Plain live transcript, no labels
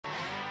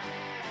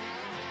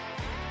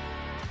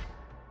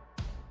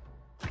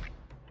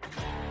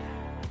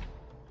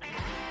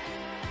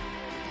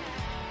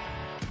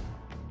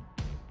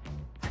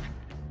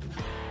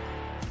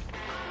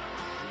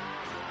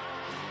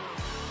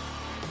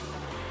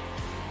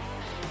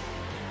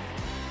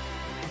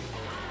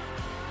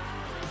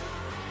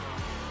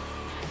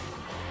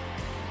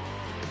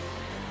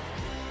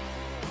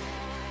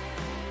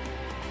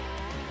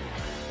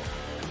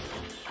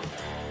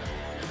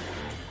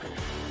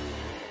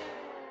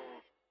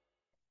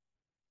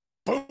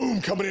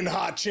Boom, coming in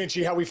hot,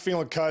 Chinchy. How we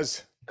feeling,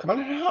 cuz?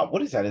 Coming in hot.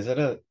 What is that? Is that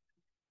a?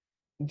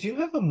 Do you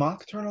have a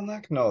mock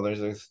turtleneck? No, No, there's.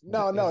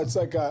 it's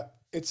like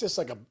it's just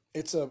like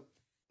it's a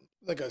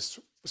like a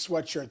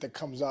sweatshirt that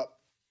comes up.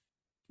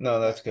 No, Uh,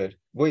 that's good.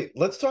 Wait,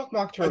 let's talk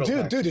mock dude,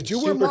 turtleneck. did you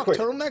wear Super mock quick.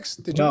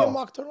 turtlenecks? Did you wear No,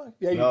 mock turtleneck?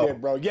 Yeah, you did, no,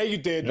 bro. Yeah, you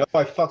did. no,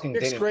 I fucking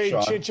Sixth didn't, grade,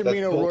 Sean. Chinch and That's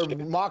Mina wore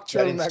bullshit. mock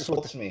That turtlenecks with the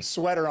insults me.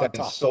 sweater on That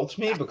top. insults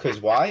me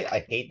because why?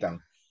 I hate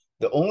them.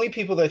 The only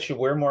people that should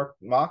wear more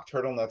mock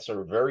turtlenecks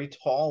are very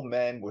tall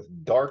men with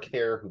dark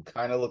hair who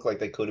kind of look like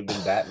they could have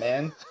been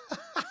Batman,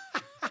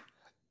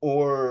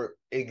 or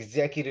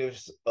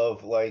executives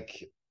of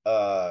like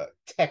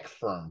tech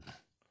firm.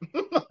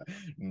 Dude,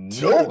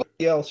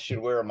 Nobody else should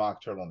wear a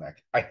mock turtleneck.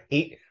 I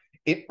hate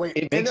it. wait,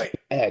 It and makes wait,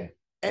 me mad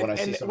when I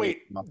see and somebody with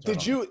wait, a mock did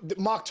turtleneck. you the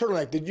mock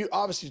turtleneck? Did you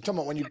obviously you're talking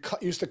about when you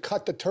used to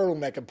cut the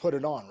turtleneck and put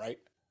it on, right?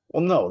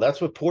 Well, no, that's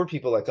what poor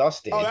people like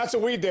us Oh, did. that's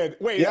what we did.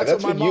 Wait, Yeah,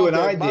 that's what that's my what you mom and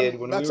I did. did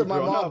when we That's were what my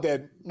growing mom up.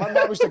 did. My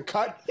mom used to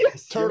cut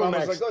Yes, your mom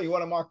was like, turtlenecks. "Oh, you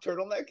want a mock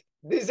turtleneck?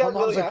 Does My that mom's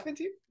really like, happen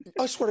to you?"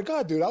 I swear to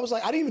God, dude. I was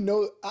like, I didn't even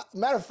know.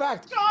 Matter of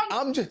fact, John,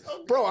 I'm just,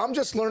 oh bro, God. I'm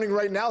just learning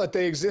right now that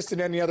they exist in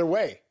any other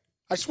way.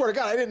 I swear to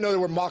God, I didn't know there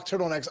were mock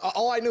turtlenecks.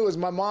 All I knew is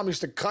my mom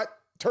used to cut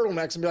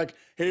turtlenecks and be like,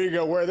 here you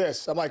go, wear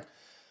this. I'm like,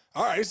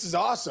 all right, this is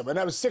awesome. And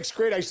that was sixth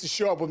grade. I used to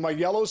show up with my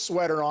yellow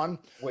sweater on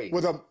Wait,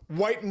 with a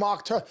white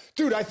mock turtle.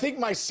 Dude, I think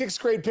my sixth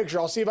grade picture,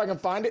 I'll see if I can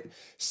find it.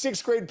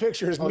 Sixth grade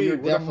picture is oh, me you're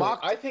with a definitely. mock,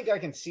 I think I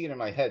can see it in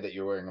my head that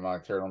you're wearing a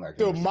mock turtleneck in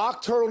the your sixth.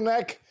 mock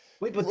turtleneck,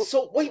 Wait, but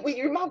so wait,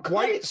 your mom cut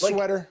white it. Like,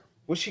 sweater.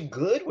 was she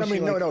good? I Was she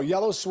mean, no, like? no,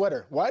 yellow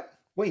sweater. What?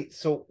 Wait,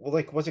 so well,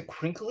 like, was it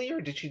crinkly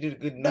or did she do a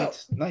good, No,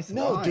 nice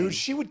no, dude. line?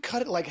 She would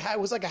cut it like it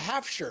was like a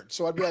half shirt.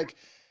 So I'd be like,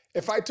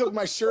 if I took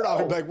my shirt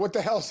off, I'd be Oh, like, what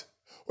the hell's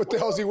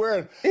he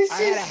wearing? this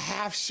I had a is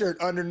half shirt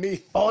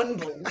underneath.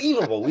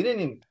 unbelievable. We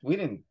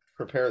didn't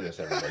prepare this,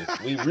 everybody.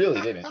 We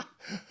really didn't.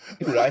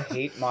 Dude, I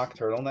hate mock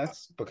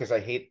turtlenecks because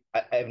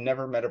I've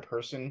never met a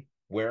person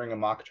wearing a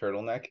mock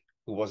turtleneck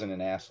who wasn't an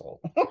asshole.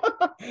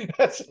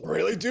 That's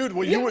Really, dude?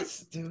 Well, you would.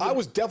 yes, I dude.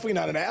 was definitely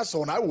not an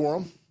asshole, and I wore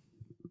them.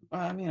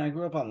 I mean, I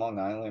grew up on Long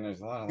Island.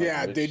 There's a lot of like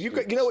Yeah, dude. rich,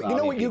 You know what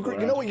snobby people you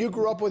know around what here. you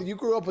grew up with. You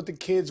grew up with the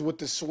kids with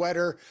the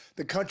sweater,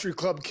 the country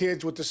club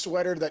kids with the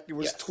sweater that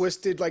was Yes.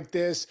 twisted like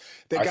this.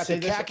 They I got the say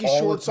this khaki all the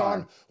shorts on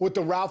time. with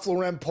the Ralph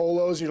Lauren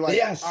polos. You're like, all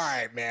Yes.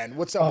 right, man,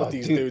 what's up with Oh,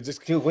 these dude, dudes?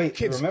 wait,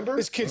 Kid's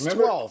this kid's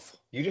remember, 12.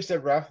 you just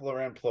said Ralph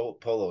Lauren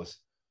polos.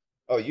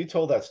 Oh, you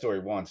told that story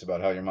once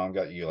about how your mom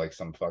got you like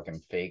some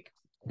fucking fake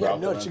Yeah, Ralph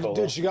no, Lauren dude,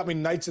 polo. she got me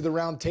Knights of the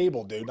Round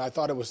Table, dude. And I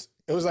thought it was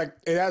like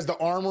it has the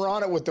armor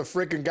on it with the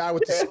freaking guy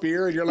with the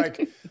spear, and you're like,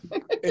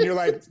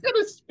 It's got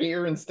a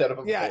spear instead of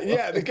a yeah, polo.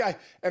 yeah, the guy.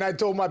 And I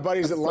told my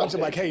buddies at That's so lunch,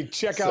 I'm like, good. hey,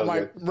 check out So my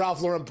good.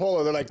 Ralph Lauren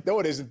polo. They're like, no,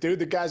 it isn't, dude.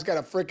 The guy's got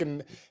a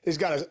freaking, he's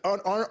got his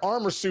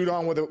armor suit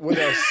on with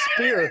a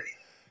spear.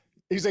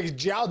 He's like,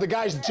 the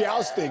guy's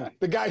jousting.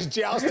 The guy's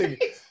jousting.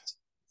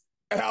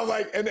 And I'm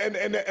like, and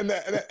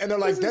they're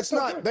like, This is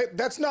so good.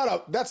 that's not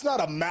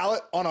a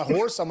mallet on a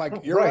horse. I'm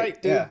like, you're Right. right,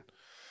 Yeah. dude.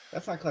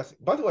 That's not classic.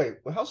 By the way,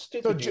 how So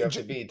stupid do you have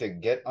to be to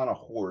get on a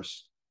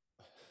horse?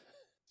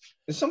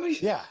 Is somebody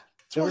yeah,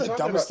 it's they one were of the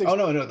talking dumbest about?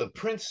 Oh things. no, no, the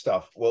Prince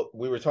stuff. Well,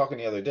 we were talking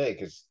the other day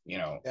because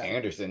Yeah,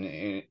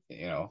 Anderson,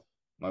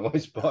 my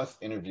wife's boss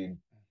interviewed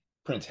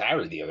Prince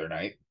Harry the other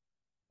night,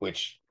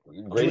 which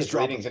he was greatest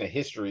ratings dropping. in a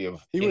history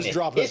of He in was the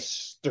dropping.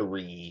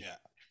 history Yeah,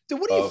 dude.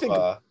 What do you of think?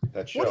 that What do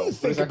you show. What is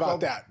think that about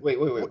called? that? Wait.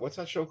 What, What's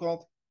that show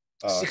called?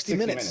 60 60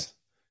 minutes. Minutes.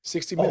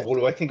 60 Oh, what minutes.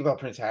 do I think about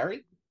Prince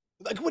Harry?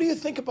 Like, what do you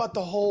think about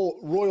the whole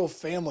royal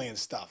family and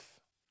stuff?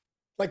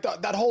 Like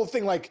that whole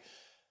thing. Like,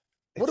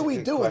 what It's are a we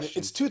good doing? It's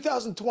question.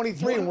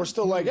 2023 What and are we're we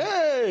still like, doing?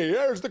 hey,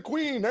 there's the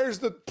queen, there's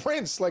the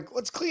prince. Like,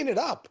 let's clean it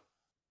up.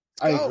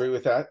 Let's I agree go.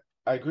 with that.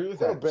 I agree with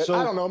A little that. bit.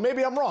 I don't So know.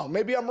 Maybe I'm wrong.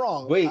 Maybe I'm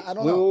wrong. I wait,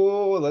 don't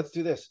know. let's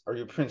do this. Are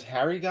you a Prince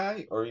Harry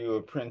guy or are you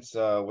a Prince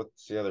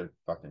what's the other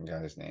fucking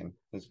guy's name?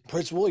 Is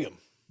Prince William.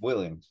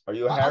 William. Are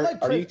you a I Harry?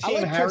 like Are you Prince. I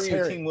team like Prince Harry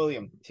or Harry. team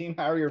William? Team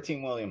Harry or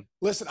team William?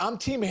 Listen, I'm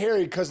Team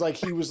Harry because like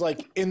he was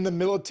like in the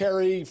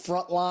military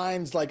front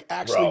lines, like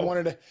actually Bro.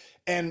 wanted to,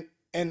 and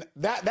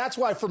that's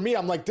why for me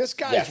I'm like this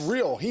guy's Yes.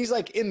 real. He's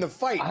like in the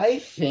fight. I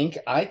think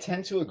I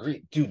tend to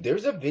agree. Dude,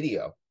 there's a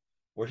video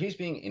where he's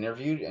being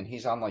interviewed and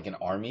he's on like an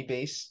army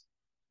base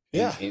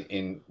Yeah,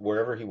 in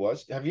wherever he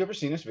was. Have you ever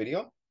seen this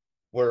video?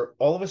 Where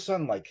all of a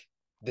sudden, like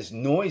this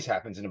noise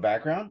happens in the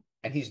background,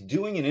 and he's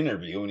doing an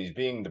interview and he's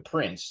being the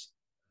prince,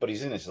 but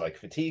he's in his like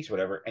fatigues,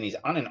 whatever, and he's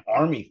on an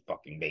army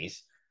fucking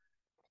base,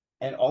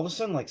 and all of a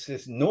sudden, like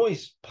this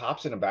noise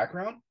pops in the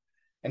background,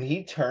 and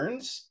he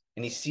turns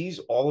and he sees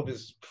all of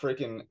his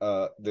freaking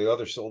the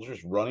other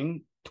soldiers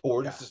running yeah.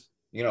 towards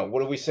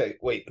what do we say?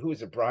 Wait, who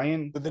is it?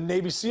 Brian? The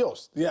Navy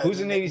SEAls. Yeah, Who's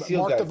the Navy SEAL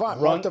Mark guy? Devine.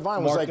 Mark Run,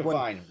 Devine was Mark like when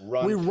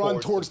Devine, we run run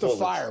towards the towards the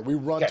bullets. fire. We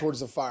run Okay. towards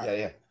the fire. Yeah,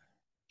 yeah.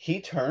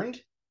 He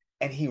turned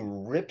and he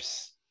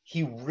rips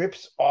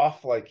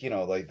off like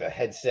like the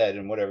headset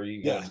and whatever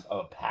you Yeah, get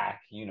a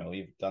pack,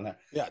 you've done that.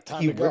 yeah.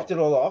 Time He to ripped go. it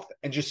all off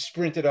and just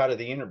sprinted out of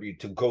the interview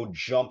to go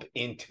jump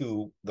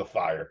into the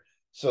fire.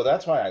 So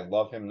that's why I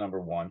love him, number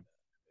one.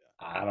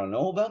 I don't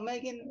know about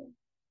Megan.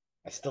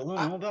 I still don't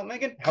I, know about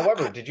Megan. I,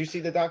 However, did you see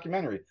the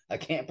documentary? I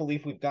can't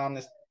believe we've gone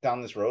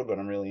down this road, but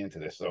I'm really into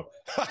this. So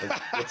let's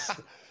let's,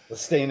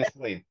 let's stay in this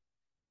lane.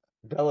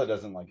 Bella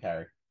doesn't like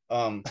Harry.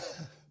 Um,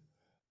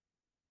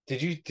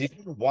 did you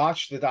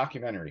watch the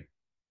documentary?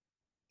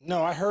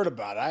 No, I heard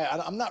about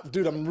it. I'm not,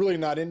 dude. I'm really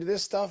not into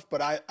this stuff,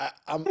 but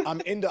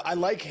I'm into. I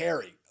like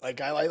Harry. Like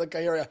Harry. I like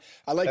That's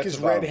the his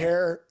red bottom line.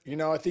 hair. You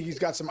know, I think he's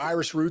got some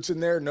Irish roots in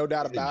there, no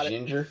doubt He's a about it.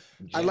 ginger.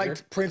 I Ginger.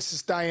 liked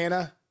Princess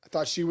Diana. I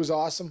thought she was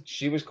awesome.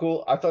 She was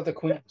cool. I thought the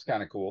queen was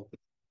kind of cool.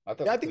 I thought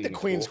Yeah, the I think the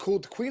queen was Queen's cool. cool.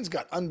 The Queen's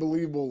got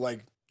unbelievable,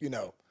 like,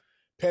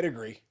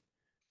 pedigree.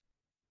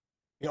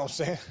 You know what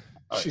I'm saying?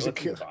 All right, She's a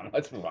let's kid. move on.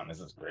 Let's move on. This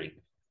is great.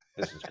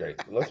 This is great.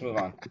 Let's move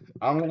on.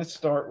 I'm going to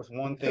start with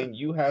one thing.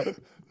 You have a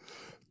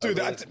Dude,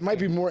 really that might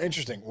be more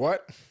interesting.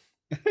 What?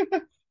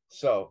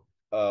 so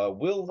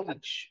Will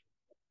Leach,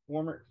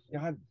 former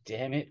God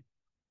damn it,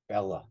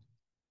 Bella.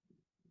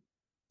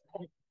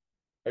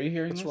 Are you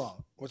hearing What's this?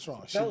 wrong? What's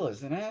wrong?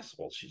 Bella's an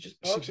asshole. She just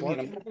She barks at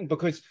me. barking?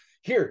 Because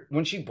here,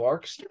 when she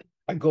barks,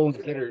 I go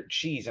and get her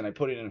cheese and I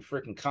put it in a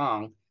freaking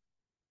Kong.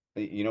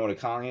 You know what a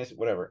Kong is?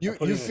 Whatever. I put You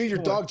it in feed this your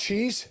toy. dog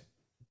cheese?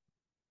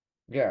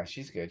 Yeah,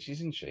 she's good.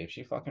 She's in shape.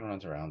 She fucking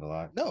runs around a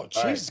lot. No, All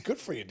cheese right. is good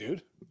for you,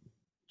 dude.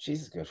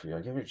 Cheese is good for you.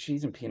 I give her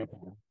cheese and peanut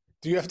butter.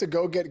 Do you have to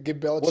go give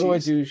Bella What do I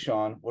cheese? do,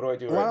 Sean? What do I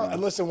do Why right don't now?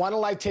 listen? Why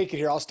don't I take it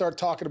here? I'll start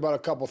talking about a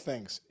couple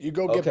things. You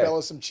go get Okay.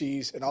 Bella some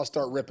cheese, and I'll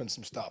start ripping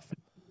some stuff.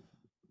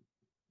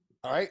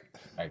 All right.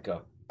 All right,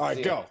 go. All right,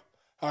 See ya. go.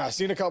 All right.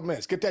 See you in a couple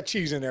minutes. Get that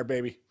cheese in there,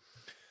 baby.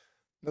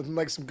 Nothing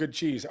like some good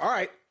cheese. All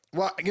right.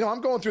 Well,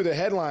 I'm going through the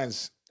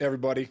headlines,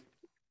 everybody,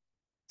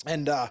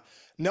 and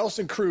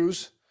Nelson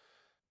Cruz.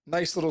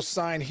 Nice little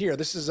sign here.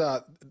 This is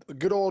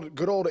good old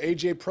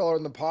AJ Preller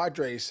and the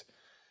Padres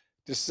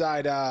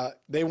decide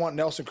they want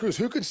Nelson Cruz,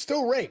 who can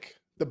still rake.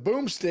 The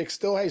boomstick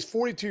still, he's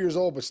 42 years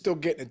old, but still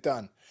getting it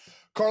done.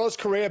 Carlos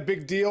Correa,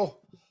 big deal.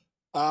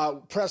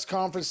 Press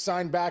conference,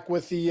 signed back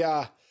with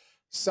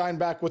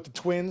the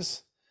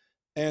Twins,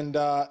 and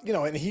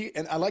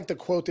and I like the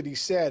quote that he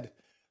said.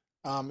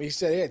 He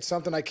said, "Hey, it's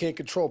something I can't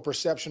control,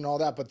 perception, and all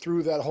that. But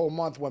through that whole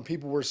month, when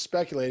people were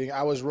speculating,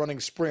 I was running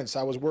sprints,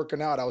 I was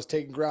working out, I was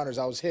taking grounders,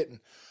 I was hitting."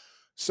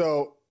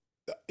 So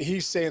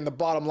he's saying the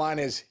bottom line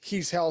is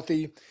he's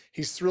healthy.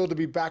 He's thrilled to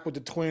be back with the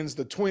Twins.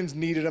 The Twins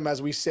needed him,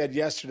 as we said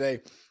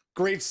yesterday.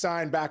 Great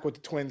sign back with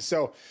the Twins.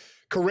 So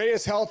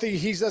Correa's healthy.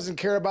 He doesn't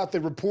care about the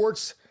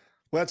reports.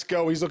 Let's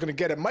go. He's looking to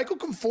get it. Michael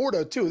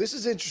Conforto, too. This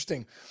is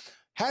interesting.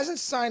 Hasn't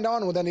signed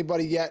on with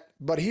anybody yet,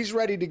 but he's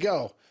ready to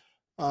go.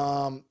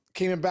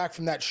 Came back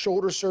from that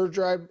shoulder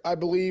surgery, I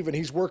believe, and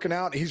he's working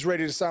out. He's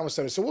ready to sign with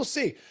somebody. So we'll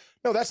see.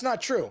 No, that's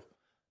not true.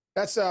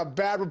 That's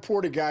bad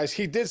reported, guys.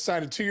 He did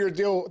sign a 2-year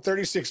deal,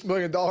 $36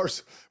 million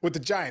with the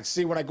Giants.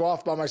 See, when I go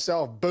off by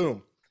myself,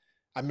 boom,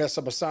 I mess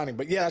up a signing.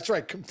 But yeah, that's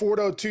right.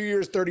 Conforto, 2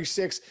 years,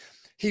 36.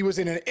 He was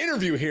in an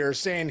interview here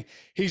saying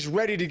he's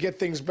ready to get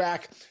things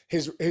back.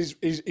 He's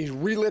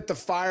relit the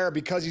fire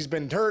because he's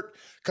been hurt,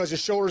 because his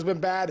shoulder's been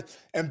bad,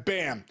 and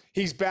bam,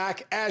 he's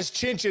back. As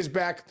Chinch is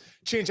back.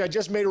 Chinch, I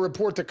just made a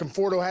report that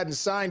Conforto hadn't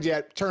signed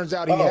yet. Turns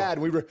out he had.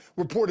 We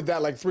reported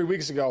that like 3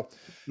 weeks ago.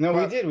 No,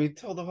 But we did. We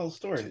told the whole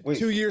story. Wait,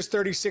 2 years,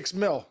 36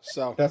 mil.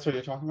 So that's what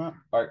you're talking about?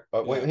 All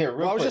right. Wait, here,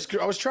 real well,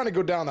 quick. I was trying to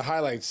go down the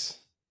highlights.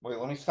 Wait,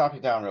 let me stop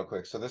you down real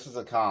quick. So this is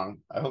a Kong.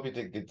 I hope you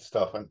did good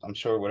stuff. I'm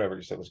sure whatever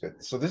you said was good.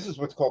 So this is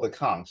what's called a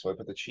Kong. So I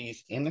put the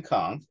cheese in the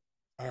Kong.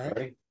 All right.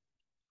 Ready?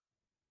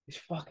 It's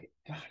fucking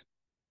God.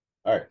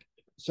 All right.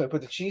 So I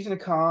put the cheese in the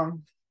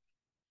Kong.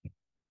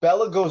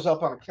 Bella goes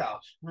up on the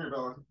couch. Come here,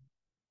 Bella.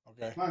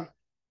 Okay. Come on.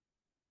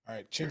 All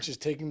right. Chinch is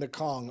taking the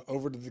Kong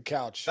over to the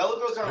couch. Bella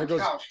goes on Here the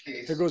goes- couch,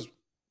 Case. Here goes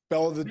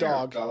Bella the Come here,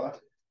 dog. Bella.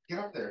 Get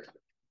up there.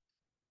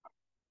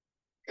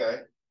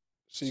 Okay.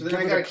 So So you then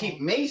I give her gotta the keep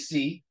Kong.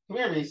 Macy. Come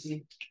here,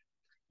 Macy.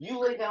 You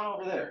lay down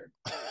over there.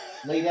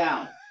 Lay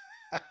down.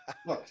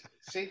 Look,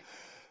 see?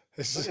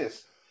 This Look is at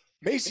this.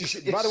 Macy.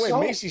 It's By the way, so-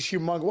 Macy's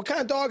humongous. What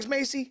kind of dog's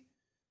Macy?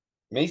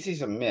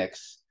 Macy's a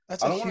mix.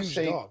 That's I a don't wanna huge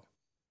say- dog.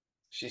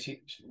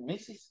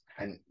 Macy's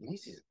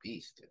a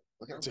beast, dude.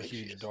 Look at how That's a big she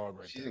huge is. dog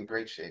right She's there. in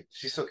great shape.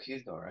 She's so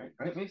cute though, right?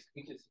 Right, Macy?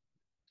 Give me a kiss.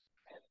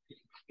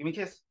 Give me a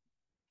kiss.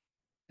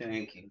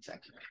 Thank you.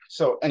 Thank you.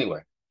 So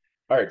anyway,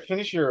 all right,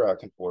 finish your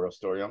Conforto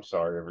story. I'm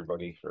sorry,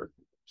 everybody, for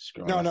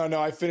screwing No, up. no.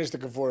 I finished the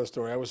Conforto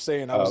story. I was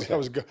saying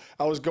Okay.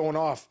 I was going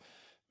off.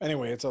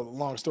 Anyway, it's a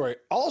long story.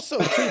 Also,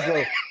 too,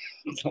 bro.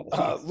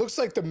 Looks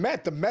like the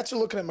Mets are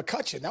looking at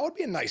McCutcheon. That would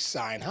be a nice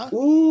sign, huh?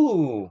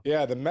 Ooh.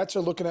 Yeah, the Mets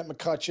are looking at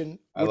McCutcheon,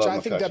 I which love I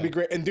think that'd be McCutcheon.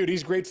 great. And dude,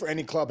 he's great for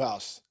any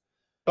clubhouse.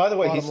 By the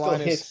way, he Bottom still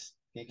line is- hits.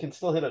 He can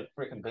still hit a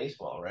freaking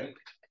baseball, right?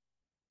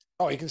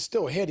 Oh, he can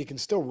still hit. He can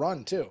still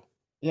run too.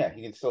 Yeah,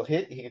 he can still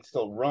hit. He can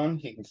still run.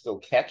 He can still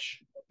catch.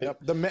 Yep.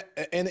 The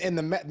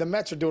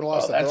Mets are doing a lot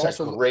of Oh, stuff. that's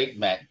They're a also great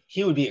Met.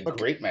 He would be a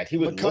great Met. He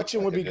would. Look McCutcheon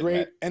like would a be good great,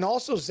 Met. and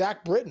also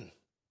Zach Britton.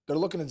 They're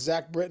looking at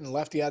Zach Britton,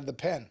 lefty out of the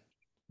pen.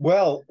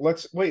 Well,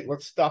 let's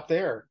stop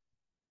there.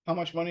 How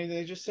much money did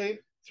they just save?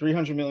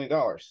 $300 million.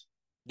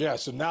 Yeah,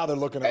 so now they're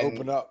looking to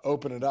And-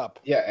 open it up.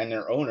 Yeah, and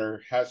their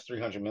owner has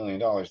 $300 million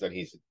that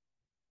he's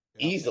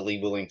Yep. easily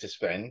willing to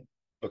spend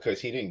because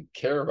he didn't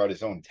care about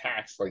his own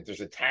tax. Like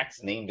there's a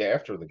tax named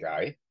after the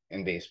guy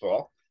in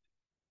baseball.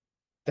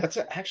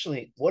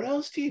 Actually, what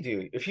else do you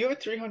do? If you have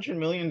 $300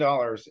 million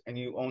and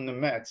you own the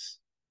Mets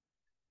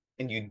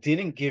and you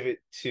didn't give it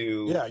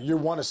to, Yeah, you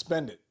want to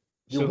spend it.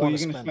 You so who are want you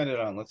to going to spend it. spend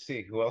it on? Let's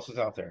see who else is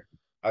out there.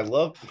 I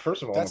love,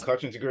 first of all, That's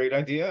McCutcheon's a great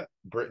idea.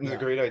 Britton's a yeah.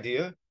 great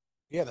idea.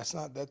 Yeah, that's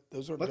not that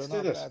they're Let's do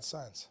not this. bad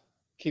signs.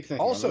 Keep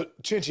thinking. Also,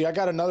 Chinchy, I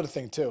got another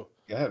thing too.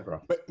 Go ahead,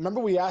 bro. But remember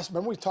we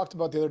talked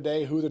about the other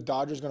day who the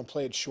Dodgers going to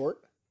play at short?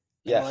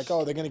 And we're like, Yes.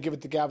 oh, they're going to give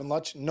it to Gavin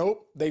Lutz.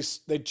 Nope. They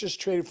just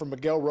traded for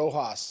Miguel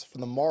Rojas from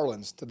the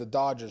Marlins to the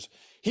Dodgers.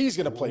 He's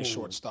going to play Ooh,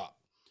 shortstop.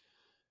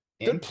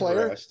 Good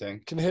player.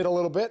 interesting. Can hit a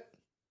little bit.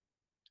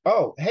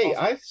 Oh, hey,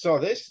 Off- I saw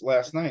this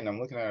last night and I'm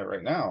looking at it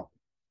right now.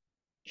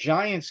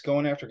 Giants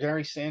going after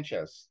Gary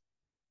Sanchez,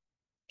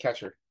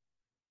 catcher.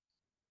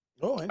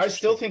 Oh, I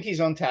still interesting. think he's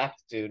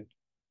untapped, dude.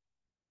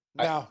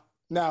 I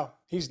No,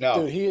 he's no,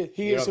 dude.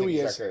 He you is don't who think he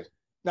he's that is. good.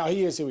 No,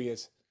 he is who he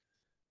is.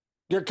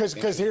 Because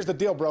here's the Interesting.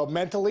 deal, bro.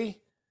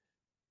 Mentally,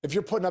 if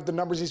you're putting up the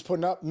numbers he's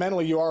putting up,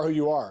 mentally you are who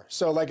you are.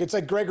 So like it's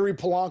like Gregory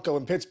Polanco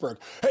in Pittsburgh.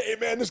 Hey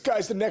man, this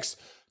guy's the next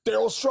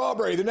Daryl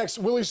Strawberry, the next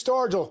Willie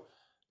Stargell.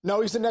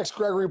 No, he's the next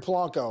Gregory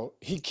Polanco.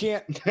 He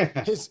can't.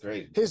 His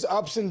Great. his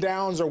ups and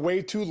downs are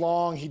way too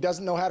long. He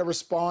doesn't know how to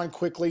respond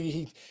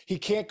quickly. He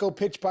can't go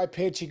pitch by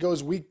pitch. He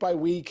goes week by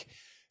week.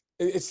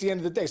 It's the end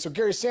of the day. So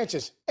Gary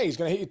Sanchez, hey, he's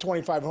going to hit you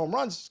 25 home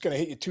runs. He's going to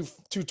hit you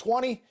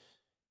 220.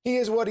 He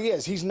is what he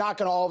is. He's not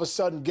going to all of a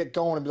sudden get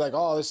going and be like,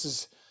 oh, this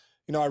is,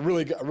 I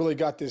really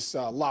got this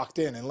locked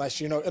in. Unless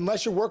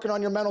you're working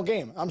on your mental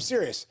game. I'm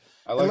serious.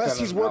 I like Unless that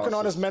he's working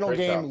on his analysis. mental Great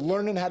game, job.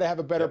 learning how to have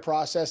a better Yep.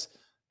 process.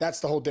 That's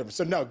the whole difference.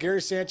 So no,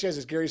 Gary Sanchez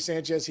is Gary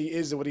Sanchez. He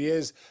is what he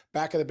is.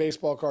 Back of the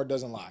baseball card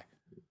doesn't lie.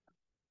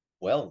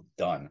 Well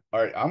done.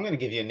 All right, I'm going to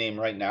give you a name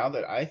right now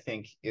that I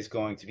think is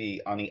going to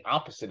be on the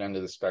opposite end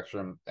of the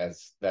spectrum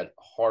as that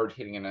hard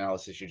hitting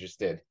analysis you just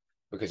did,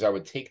 because I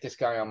would take this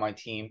guy on my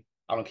team.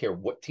 I don't care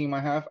what team I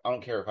have. I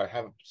don't care if I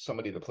have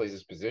somebody that plays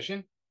this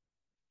position.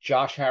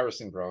 Josh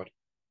Harrison, bro.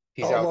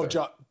 He's Oh, out love there.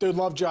 Josh. Dude,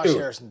 love Josh Dude,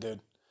 Harrison, dude.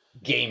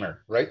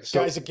 gamer, right?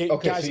 So, okay, so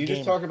Guy's a you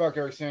just gamer. talk about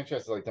Gary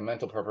Sanchez, like the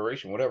mental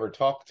preparation, whatever.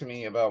 Talk to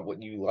me about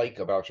what you like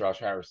about Josh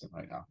Harrison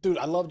right now. Dude,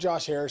 I love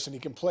Josh Harrison. He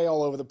can play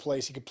all over the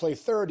place. He could play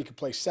third. He could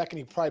play second.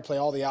 He could probably play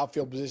all the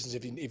outfield positions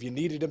if you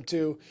needed him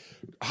to.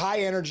 High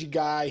energy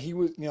guy. He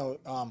was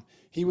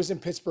he was in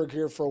Pittsburgh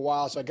here for a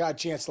while, so I got a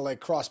chance to like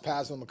cross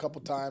paths with him a couple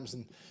times,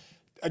 and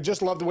I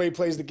just love the way he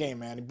plays the game,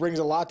 man. He brings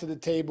a lot to the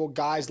table.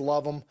 Guys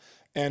love him,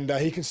 and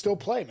he can still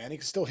play, man. He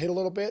can still hit a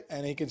little bit,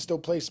 and he can still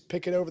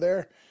pick it over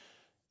there.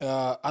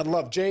 I'd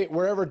love Jay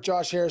wherever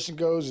Josh Harrison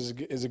goes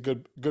is a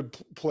good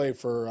play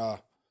for I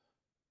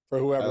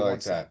whoever like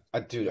wants that.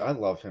 that. Dude, Yeah. I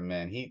love him,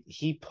 man.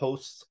 He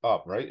posts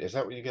up, right? Is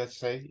that what you guys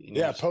say in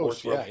your Yeah,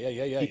 sports post. world? Yeah,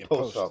 He yeah,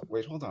 posts post. up.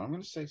 Wait, hold on. I'm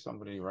going to say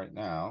somebody right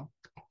now.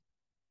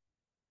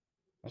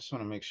 I just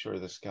want to make sure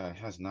this guy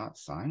has not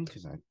signed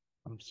because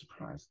I'm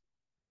surprised.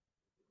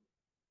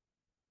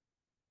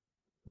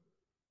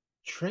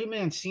 Trey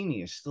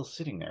Mancini is still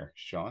sitting there,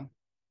 Sean.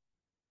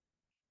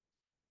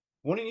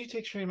 Why don't you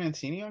take Trey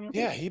Mancini on your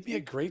Yeah, baseball he'd be a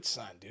team? great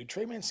sign, dude.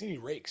 Trey Mancini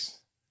rakes.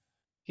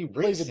 He Plays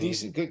a rakes and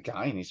he's a decent. good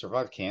guy and he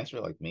survived cancer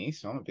like me,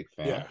 so I'm a big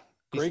fan. Yeah,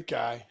 He's great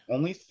guy.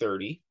 only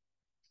 30.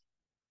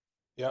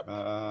 Yep.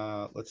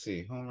 Let's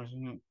see.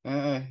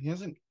 He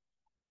hasn't.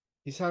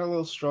 He's had a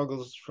little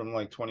struggles from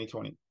like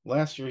 2020.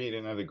 Last year he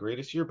didn't have the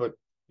greatest year, but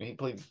he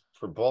played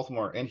for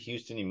Baltimore and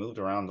Houston. He moved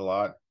around a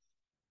lot.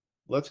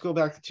 Let's go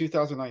back to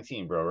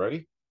 2019, bro.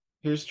 Ready?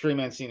 Here's Trey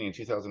Mancini in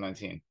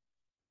 2019.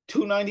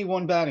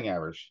 291 batting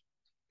average,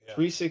 Yeah.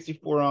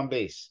 364 on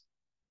base.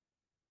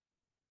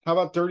 How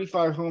about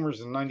 35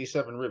 homers and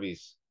 97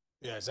 ribbies?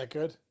 Yeah. Is that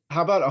good?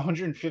 How about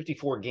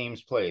 154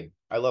 games played?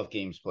 I love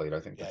games played. I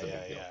think Yeah, that's a yeah,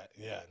 big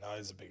deal. yeah. No,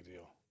 it's a big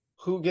deal.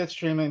 Who gets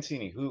Trey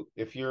Mancini?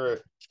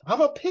 How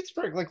about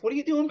Pittsburgh? Like, what are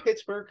you doing,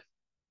 Pittsburgh?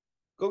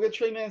 Go get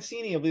Trey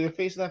Mancini. He'll be the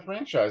face of that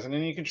franchise, and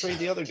then you can trade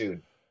the other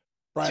dude.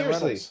 Brian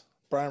Seriously. Reynolds.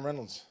 Brian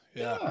Reynolds.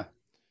 Yeah. Yeah.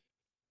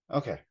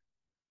 Okay.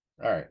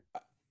 All right.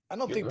 I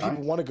don't You're think people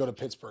grind. want to go to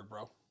Pittsburgh,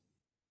 bro.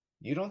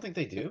 You don't think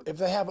they do? If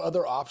they have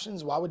other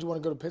options, why would you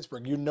want to go to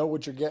Pittsburgh? You know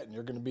what you're getting.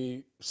 You're going to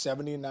be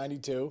 70 and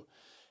 92,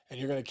 and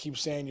you're going to keep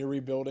saying you're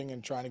rebuilding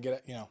and trying to get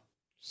it,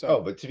 So,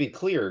 Oh, but to be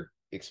clear,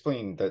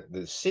 explain that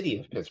the city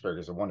of Pittsburgh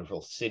is a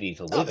wonderful city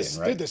to live in,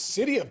 right? the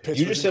city of Pittsburgh.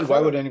 You just said, why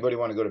would anybody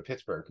want to go to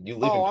Pittsburgh? You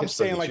live in I'm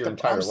Pittsburgh saying your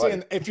entire I'm saying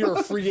life. if you're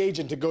a free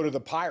agent to go to the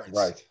Pirates,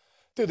 Right.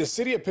 dude, the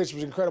city of Pittsburgh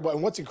is incredible.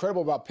 And what's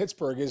incredible about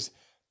Pittsburgh is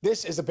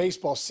this is a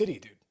baseball city,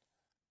 dude.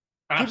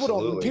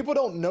 Absolutely. People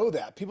don't know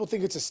that. People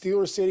think it's a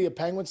Steelers city, a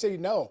Penguin city.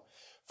 No.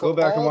 Go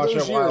back and watch that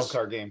those wild years,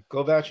 card game.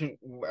 Go back and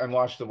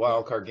watch the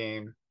wild card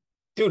game.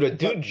 Dude, a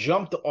dude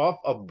jumped off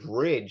a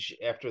bridge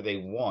after they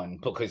won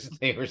because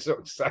they were so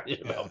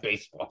excited about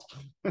baseball.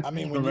 I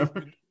mean,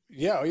 Remember?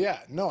 yeah.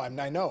 No, I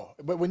know.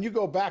 But when you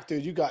go back,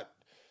 dude, you got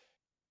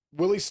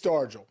Willie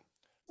Stargell,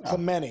 Oh.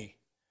 Clemente,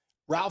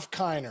 Ralph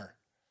Kiner,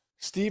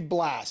 Steve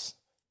Blass,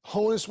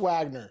 Honus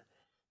Wagner,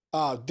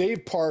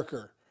 Dave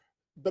Parker,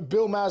 But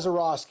Bill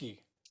Mazeroski,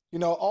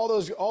 all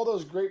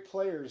those great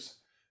players.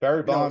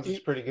 Barry Bonds is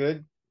pretty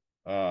good.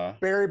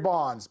 Barry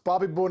Bonds,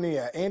 Bobby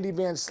Bonilla, Andy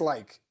Van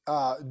Slyke,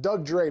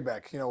 Doug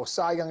Drabeck,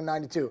 Cy Young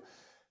 '92.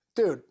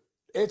 Dude,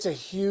 it's a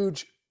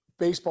huge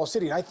baseball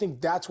city. And I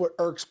think that's what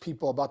irks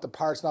people about the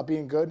Pirates not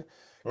being good.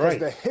 Because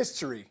the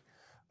history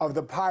of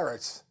the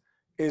Pirates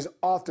is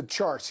off the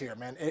charts here,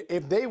 man.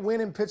 If they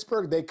win in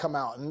Pittsburgh, they come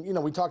out.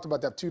 And, we talked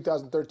about that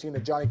 2013, the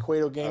Johnny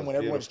Cueto game when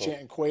everyone's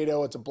chanting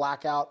Cueto. It's a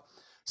blackout.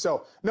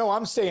 So, no,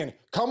 I'm saying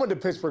coming to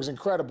Pittsburgh is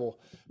incredible.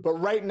 But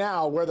right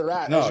now, where they're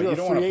at, as you're a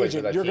free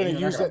agent, you're going to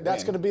use that.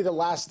 That's going to be the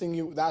last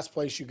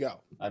place you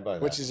go. I buy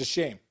that. Which is a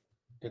shame.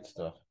 Good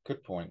stuff.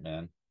 Good point,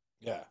 man.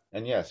 Yeah.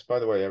 And yes, by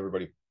the way,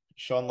 everybody,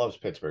 Sean loves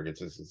Pittsburgh. It's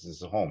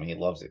his home. He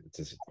loves it.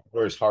 It's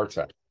where his heart's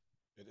at.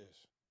 It is.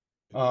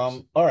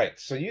 All right.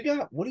 So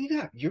what do you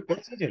got? You're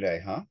busy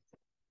today, huh?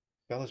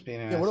 Fellas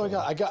being an what do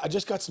I got? I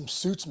just got some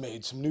suits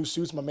made, some new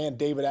suits. My man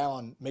David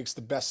Allen makes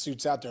the best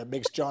suits out there. It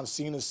makes John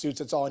Cena's suits.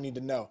 That's all I need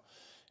to know.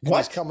 And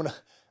he's coming.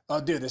 Oh,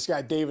 dude, this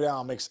guy David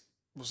Allen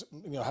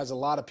has a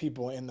lot of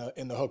people in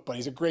the hook, but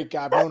he's a great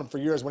guy. I've known him for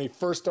years. When he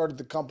first started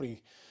the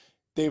company,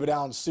 David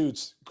Allen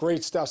Suits,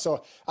 great stuff.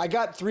 So I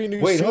got 3 new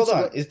suits. Wait, hold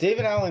on. Is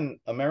David Allen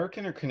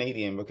American or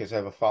Canadian? Because I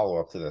have a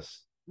follow-up to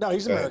this. No,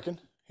 he's American.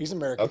 He's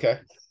American. Okay.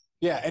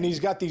 Yeah, and he's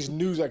got these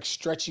new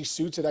stretchy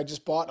suits that I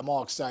just bought. I'm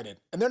all excited,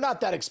 and they're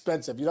not that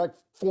expensive. You're like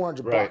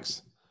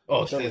 $400.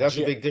 Oh, see, that's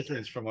a big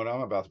difference from what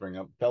I'm about to bring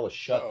up. Bella,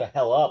 shut the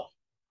hell up.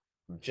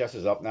 Jess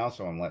is up now,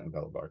 so I'm letting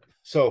Bella bark.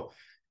 So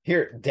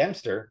here,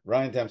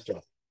 Ryan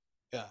Dempster.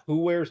 Yeah. Who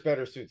wears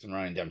better suits than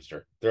Ryan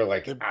Dempster? They're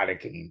like out of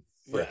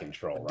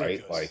control,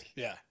 right? Like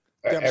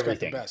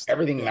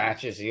everything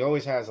matches. He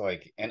always has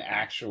like an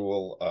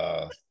actual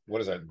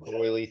what is that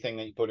oily thing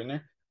that you put in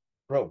there?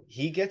 Bro,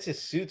 he gets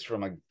his suits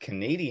from a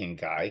Canadian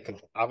guy.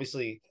 Because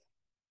obviously,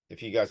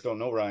 if you guys don't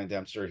know Ryan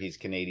Dempster, he's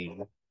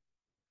Canadian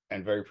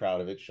and very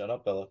proud of it. Shut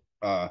up, Bella.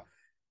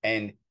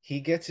 And he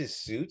gets his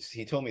suits.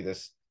 He told me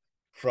this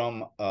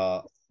from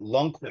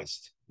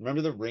Lundqvist.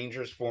 Remember the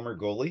Rangers' former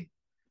goalie?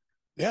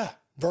 Yeah,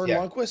 Vern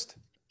Lundqvist.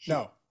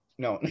 No.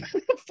 No,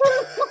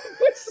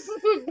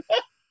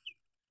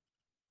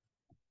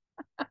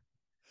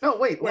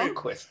 wait,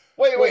 Lundqvist.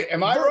 Wait,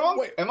 am I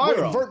wrong? Am I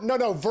wrong?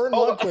 Vern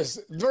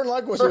Lundqvist. Vern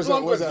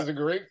Lundqvist was a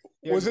great.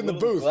 Was in the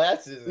booth.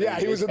 Glasses. Yeah,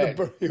 he was in the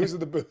booth. He was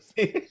in the booth.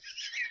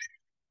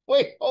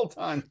 Wait, hold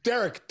on.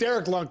 Derek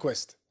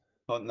Lundqvist.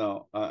 Oh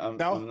no, I'm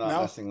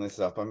not messing this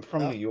up. I'm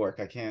from New York.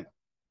 I can't.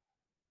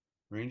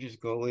 Rangers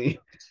goalie.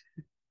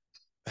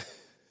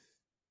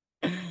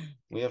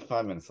 We have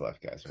 5 minutes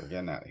left, guys. We're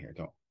getting out of here.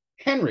 Don't.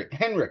 Henrik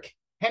Lundqvist.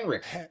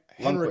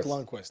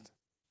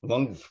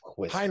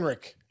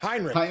 Heinrich.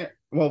 Heinrich.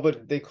 Well,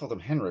 but they called him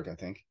Henrik, I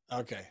think.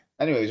 Okay.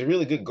 Anyway, he's a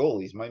really good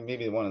goalie. He's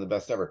maybe one of the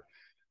best ever.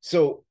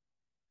 So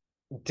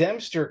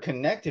Dempster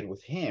connected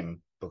with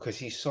him because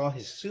he saw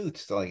his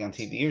suits like on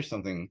TV or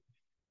something,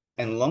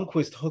 and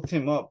Lundqvist hooked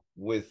him up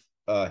with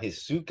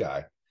his suit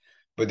guy.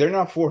 But they're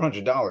not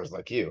 $400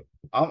 like you.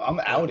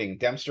 I'm outing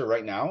Dempster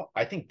right now.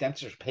 I think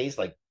Dempster pays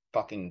like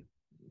fucking,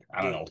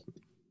 I don't know,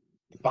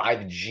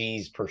 5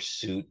 G's per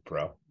suit,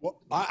 bro. Well,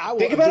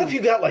 think about if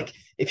you got like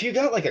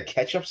a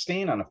ketchup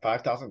stain on a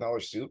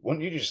 $5,000 suit,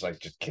 wouldn't you just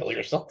kill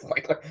yourself?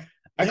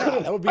 I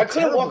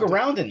couldn't walk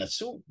around in the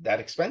suit that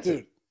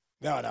expensive. Dude,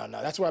 no.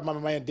 That's why my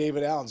man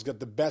David Allen's got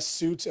the best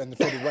suits and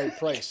for the right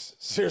price.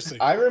 Seriously.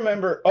 I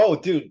remember. Oh,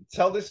 dude,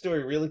 tell this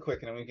story really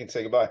quick, and then we can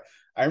say goodbye.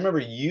 I remember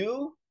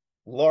you,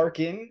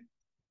 Larkin,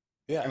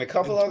 and a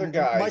couple other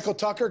guys. Michael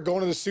Tucker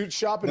going to the suit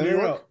shop in New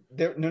York.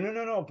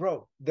 No,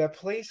 bro. That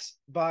place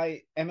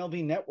by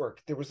MLB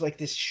Network, there was like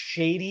this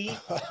shady.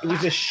 It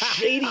was a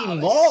shady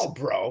mall,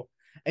 bro.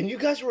 And you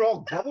guys were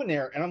all going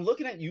there, and I'm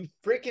looking at you,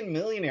 freaking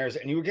millionaires,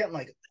 and you were getting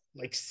like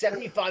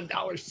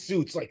 $75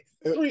 suits, like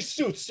 3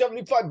 suits,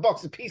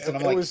 $75 a piece. And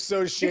I'm like, it was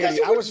so shady. You guys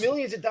are worth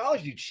millions of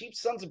dollars, you cheap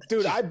sons of.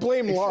 Dude, I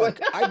blame Lark.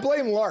 I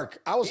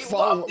was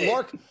following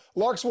Lark.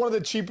 Lark's one of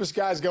the cheapest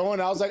guys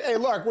going. I was like, hey,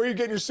 Lark, where are you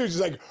getting your suits?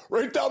 He's like,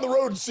 right down the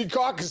road in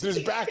Secaucus,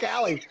 there's back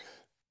alley.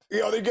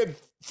 They get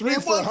 3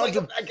 for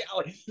 $100.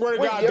 Wait,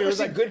 you ever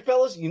see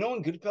Goodfellas? You know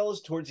in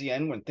Goodfellas, towards the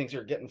end when things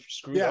are getting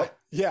screwed up?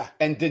 Yeah.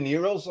 And De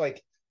Niro's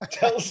like,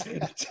 tells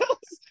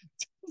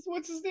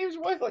what's his name's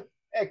wife, like,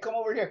 hey, come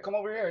over here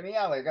in the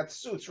alley. I got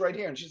suits right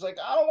here. And she's like,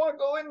 I don't want to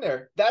go in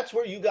there. That's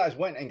where you guys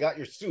went and got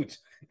your suits.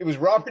 It was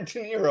Robert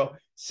De Niro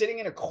sitting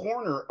in a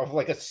corner of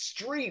like a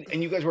street,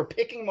 and you guys were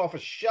picking him off a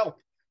shelf.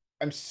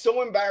 I'm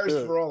so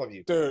embarrassed for all of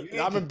you. Dude,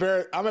 I'm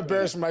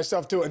embarrassed for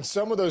myself too. And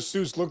some of those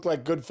suits looked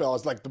like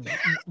Goodfellas, like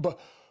the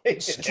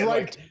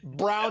striped,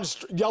 brown,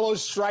 yellow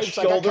stripes.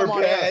 Shoulder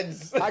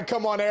pads. I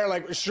come on air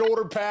like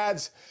shoulder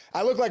pads.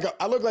 I look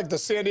like the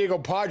San Diego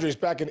Padres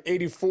back in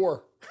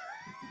 '84.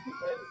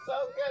 So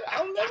good.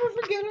 I'll never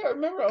forget it. I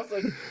remember I was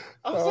like,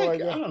 I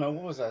don't know,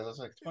 what was I? I was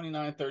like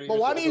 29, 30. Well,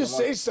 why don't you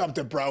say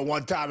something, bro,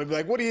 one time and be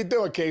like, what are you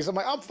doing, Case? I'm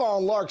like, I'm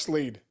following Lark's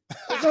lead.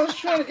 I was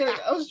trying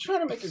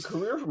to make a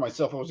career for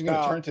myself. I was going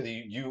to turn to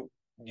you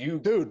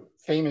dude,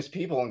 famous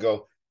people and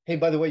go, hey,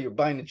 by the way, you're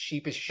buying the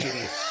cheapest,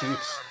 shittiest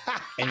suits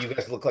and you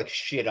guys look like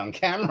shit on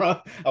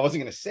camera. I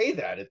wasn't going to say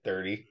that at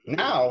 30.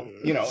 Now,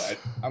 you know,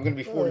 I'm going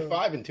to be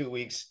 45 in 2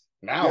 weeks.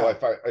 Now, Yeah.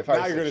 if Now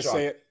I you're said, gonna Sean,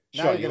 say it.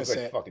 Now Sean, you're you gonna look like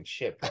say it. fucking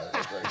shit, bro.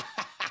 Like,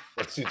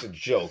 that suit's a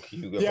joke.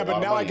 You have Yeah, a but lot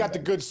of now I money got in the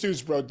that. good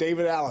suits, bro.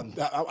 David Allen.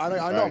 I know.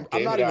 Right,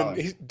 I'm not David even.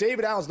 Allen.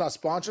 David Allen's not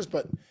sponsors,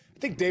 but I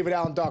think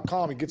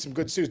DavidAllen.com and get some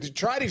good suits.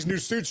 Try these new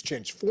suits,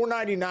 Chinch.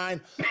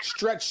 $4.99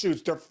 stretch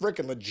suits. They're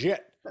freaking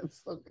legit.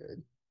 That's so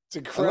good. It's I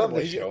love incredible.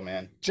 this show,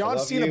 man. John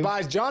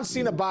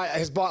Cena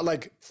has bought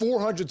like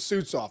 400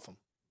 suits off him.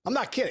 I'm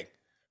not kidding.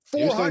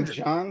 You're saying 400.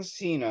 John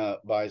Cena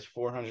buys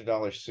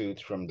 $400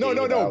 suits from No,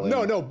 David Allen?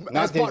 Has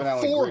Not David bought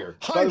Allen Greer.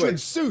 By the way, 400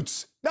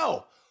 suits.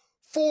 No,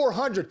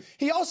 400.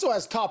 He also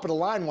has top of the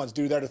line ones,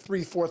 dude, that are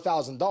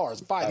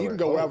 $3,000-$4,000. Fine, I you would can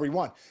go hope. wherever you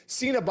want.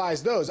 Cena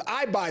buys those.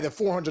 I buy the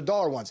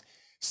 $400 ones.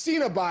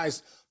 Cena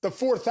buys the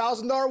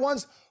 $4,000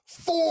 ones.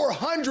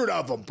 400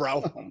 of them,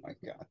 bro. Oh my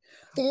god.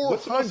 400.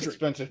 What's the most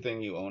expensive thing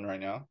you own right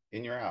now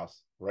in your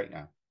house right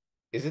now?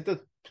 Is it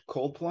the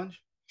cold plunge?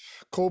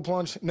 Cold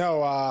plunge?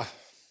 No.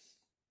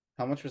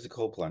 How much was the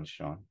cold plunge,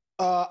 Sean?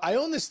 I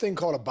own this thing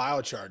called a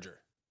biocharger.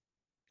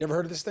 You ever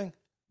heard of this thing?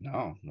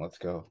 No, let's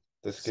go.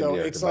 This could So be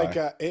our it's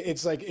goodbye.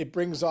 like it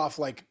brings off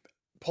like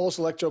pulse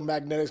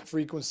electromagnetic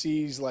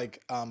frequencies,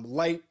 like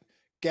light,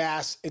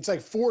 gas. It's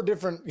like 4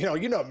 different.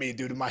 You know me,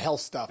 dude, my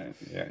health stuff.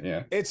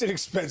 Yeah. It's an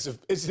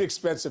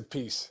expensive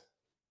piece.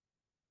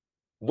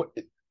 What?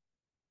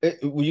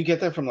 Will you get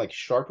that from like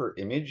Sharper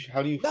Image?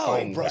 How do you No,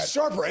 find bro, that?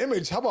 Sharper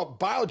Image. How about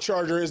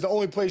biocharger is the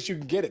only place you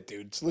can get it,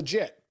 dude. It's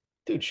legit.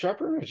 Dude,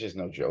 Sharper Image is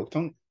no joke.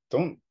 Don't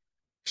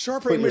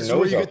Sharper put your Image is where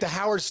nose you up. get the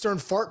Howard Stern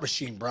fart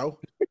machine, bro.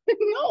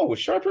 No,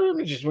 Sharper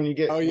Image is when you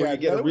get Oh where yeah, you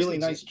get no, a it was really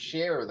legit. nice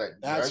chair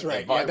that That's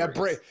right. that Yeah,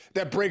 vibrates.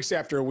 that breaks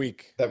after a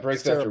week. That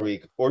breaks It's after a terrible.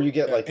 week. Or you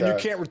get Yeah, like and you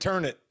can't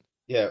return it.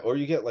 yeah, or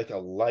you get like a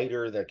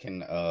lighter that can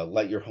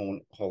light your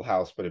whole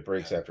house, but it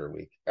breaks after a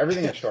week.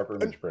 Everything at Sharper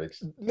Image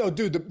breaks. No,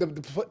 dude,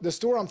 the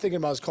store I'm thinking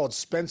about is called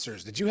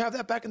Spencer's. Did you have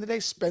that back in the day,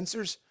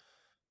 Spencer's?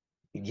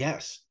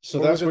 Yes. So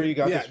Or that's was where it? you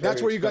got Yeah, this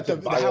that's very where you got the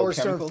expensive Howard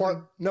Stern biochemical fart.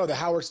 thing? No, the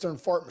Howard Stern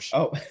fart machine.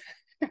 Oh,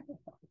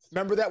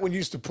 Remember that when you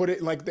used to put it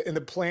in like in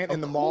the plant of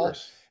in the mall,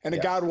 course. and the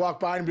Yes. guy would walk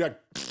by and be like,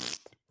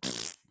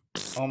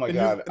 Oh my and,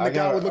 God. and the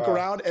guy would look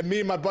around, and me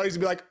and my buddies would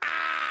be like,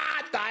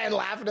 dying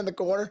laughing in the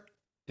corner.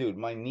 Dude,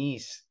 my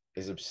niece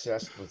is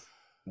obsessed with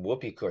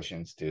whoopee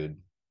cushions, dude.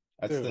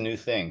 That's the Dude. new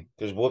thing.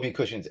 There's whoopee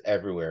cushions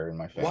everywhere in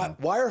my family.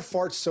 Why are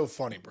farts so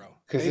funny, bro?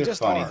 Because They they're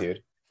just funny, are.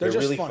 dude. They're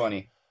just really funny.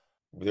 funny.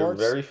 They're Farts-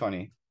 very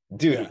funny.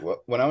 Dude, Yeah.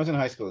 when I was in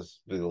high school,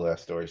 this will be the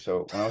last story.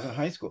 So when I was in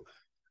high school,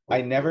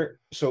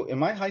 so in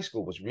my high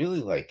school was really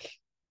like,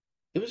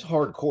 it was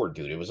hardcore,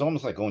 dude. It was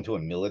almost like going to a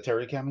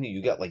military academy.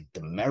 You got like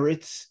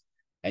demerits,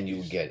 and you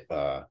would get,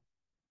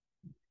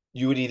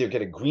 you would either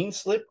get a green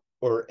slip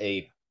or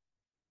a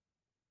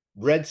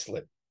red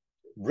slip.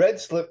 Red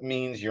slip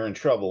means you're in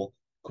trouble.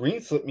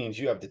 Green slip means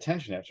you have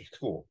detention after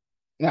school.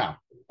 Now,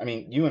 I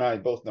mean, you and I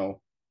both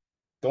know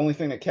the only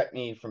thing that kept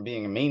me from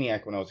being a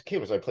maniac when I was a kid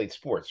was I played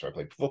sports. So I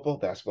played football,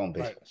 basketball, and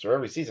baseball. Right. So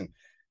every season,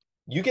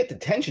 you get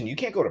detention. You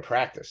can't go to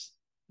practice.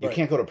 You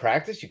can't go to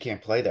practice. You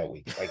can't play that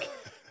week. Like,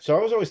 so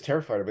I was always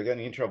terrified of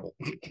getting in trouble.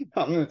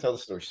 I'm going to tell the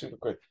story super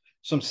quick.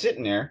 So I'm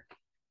sitting there.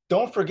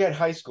 Don't forget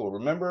high school.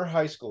 Remember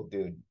high school,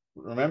 dude.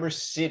 Remember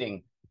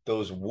sitting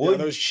those wood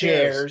those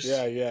chairs.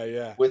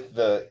 Yeah. With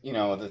the,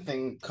 the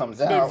thing comes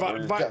out.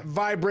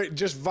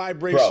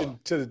 Vibration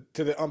to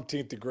the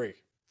umpteenth degree.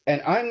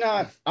 And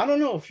I don't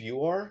know if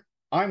you are.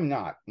 I'm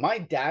not. My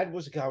dad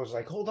was a guy who was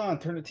like, hold on,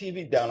 turn the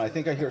TV down. I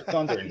think I hear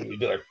thunder. And he'd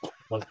be like,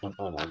 what's going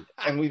on?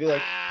 And we'd be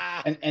like,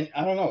 and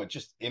I don't know, it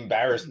just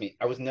embarrassed me.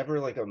 I was never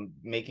like a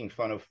making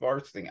fun of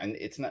farts thing. And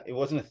it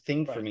wasn't a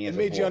thing for me as a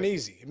boy. It made you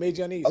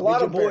uneasy. A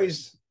lot of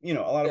boys,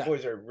 of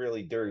boys are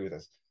really dirty with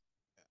us.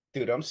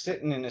 Dude, I'm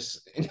sitting in this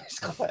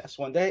class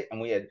one day,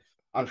 and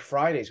on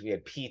Fridays we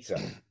had pizza,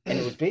 and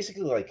it was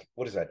basically like,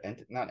 what is that?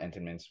 Not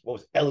Entenmann's. What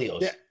was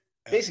Elio's? Yeah.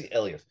 Basically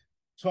Elio's.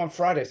 So on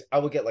Fridays I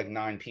would get like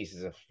 9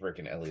 pieces of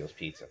freaking Elio's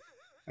pizza,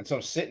 and so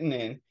I'm sitting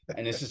in,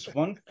 and this is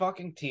one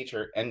fucking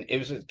teacher, and it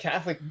was a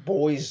Catholic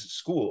boys'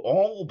 school,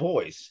 all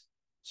boys.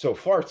 So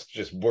farts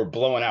just were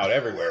blowing out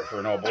everywhere for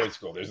an all boys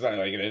school. There's not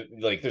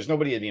like there's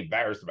nobody to be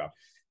embarrassed about.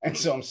 And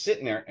so I'm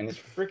sitting there, and this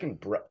freaking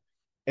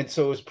and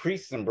so it was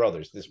priests and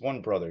brothers. This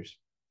one brother's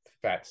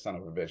fat son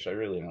of a bitch. I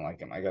really didn't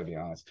like him. I gotta be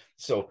honest.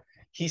 So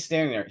he's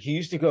standing there. He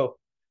used to go,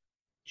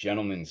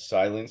 "Gentlemen,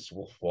 silence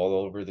will fall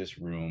over this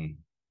room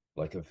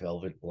like a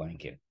velvet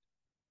blanket,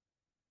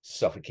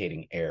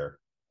 suffocating air."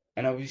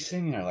 And I was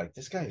sitting there like,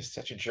 this guy is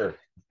such a jerk.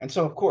 And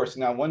so, of course,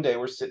 now one day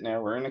we're sitting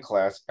there, we're in a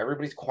class,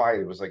 everybody's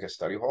quiet. It was like a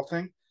study hall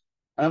thing.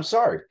 And I'm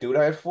sorry, dude,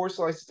 I had 4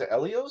 slices of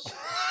Elio's,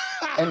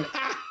 and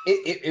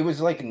it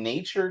was like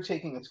nature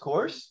taking its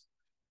course.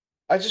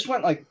 I just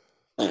went like,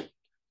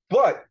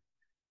 but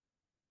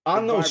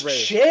on those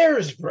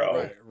chairs,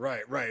 bro.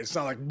 Right. It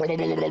sounded like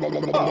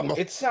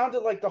it sounded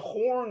like the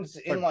horns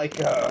in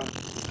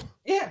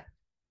yeah.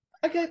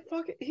 I got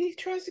fucking. He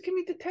tries to give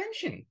me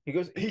detention. He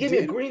goes. He gave me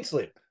a green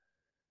slip.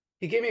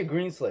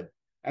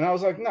 And I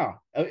was like, no.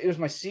 It was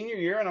my senior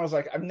year, and I was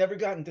like, I've never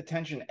gotten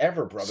detention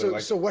ever, brother. So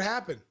Like, so what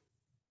happened?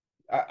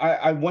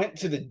 I went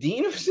to the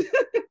dean of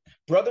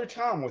Brother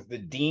Tom was the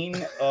dean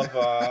of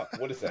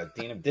what is that?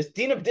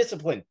 Dean of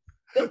discipline.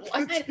 In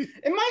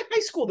my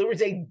high school, there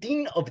was a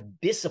dean of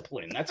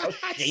discipline. That's how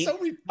That's so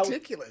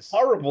ridiculous. how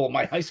horrible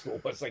my high school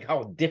was. Like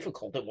how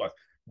difficult it was.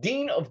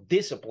 Dean of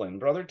discipline,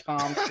 Brother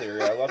Tom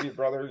Cleary. I love you,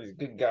 brother. He's a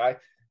good guy.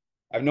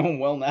 I've known him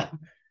well now.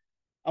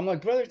 I'm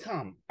like, Brother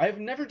Tom, I've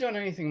never done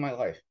anything in my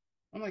life.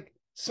 I'm like,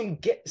 some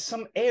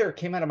air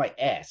came out of my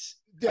ass.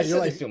 Yeah, I you're said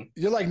like this to him.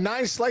 you're like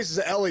 9 slices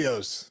of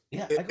Elios.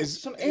 Yeah,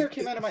 some air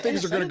came out of my things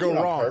ass. are going to I didn't go do it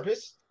on wrong.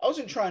 purpose. I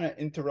wasn't trying to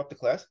interrupt the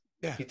class.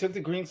 Yeah. He took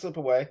the green slip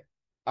away.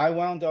 I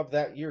wound up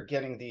that year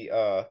getting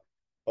the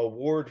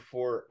award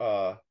for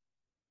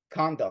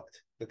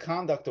conduct, the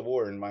conduct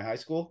award in my high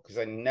school because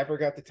I never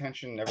got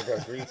detention, never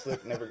got green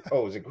slip, never.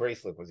 Oh, it was a gray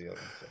slip was the other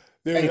one. So.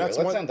 Dude, anyway, that's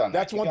let's one, end on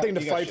that's that. one thing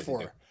to fight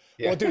for.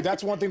 Yeah. Well, dude,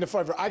 that's one thing to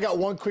fight for. I got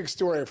one quick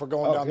story if we're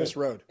going down good. this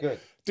road. Good.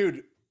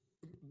 Dude,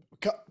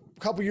 a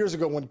couple years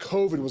ago when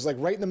COVID was like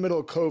right in the middle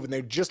of COVID, and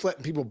they were just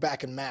letting people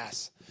back in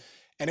mass.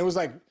 And it was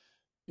like,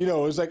 you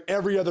know, it was like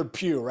every other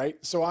pew, right?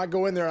 So I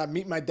go in there, I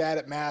meet my dad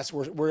at mass.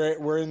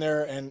 We're in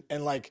there,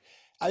 and like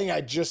I think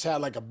I just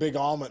had like a big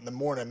omelet in the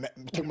morning.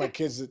 Took my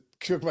kids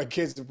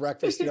to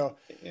breakfast, you know.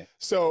 Yeah.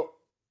 So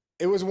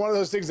it was one of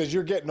those things as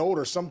you're getting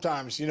older.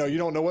 Sometimes you know you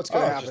don't know what's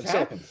going to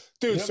happen. So,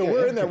 dude, so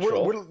we're in there.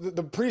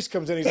 The priest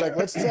comes in. He's like,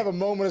 "Let's have a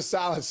moment of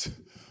silence,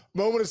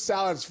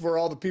 for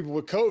all the people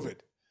with COVID."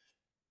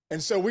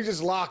 And so we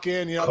just lock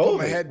in, you know. COVID? Put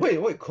my head.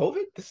 Wait,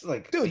 COVID? This is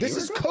like, dude, this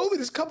is ago? COVID.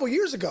 This is a couple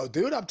years ago,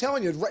 dude. I'm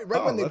telling you,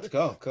 right when they, let's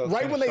go.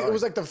 Right when it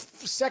was like the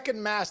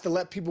second mass to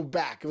let people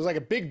back. It was like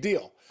a big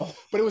deal.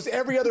 But it was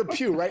every other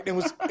pew, right?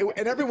 And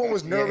and everyone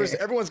was nervous.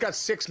 Yeah. Everyone's got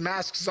 6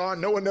 masks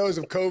on. No one knows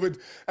of COVID.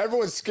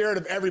 Everyone's scared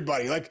of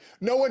everybody. Like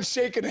no one's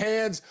shaking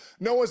hands.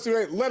 No one's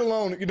doing it, let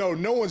alone, you know,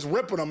 no one's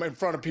ripping them in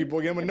front of people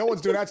again. But no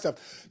one's doing that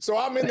stuff. So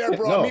I'm in there,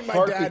 bro. No, I meet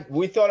my dad.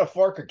 We thought a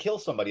fart could kill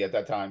somebody at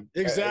that time.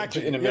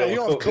 Exactly. In the middle you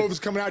know, of if COVID's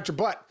coming out your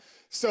butt.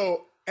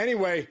 So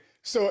anyway,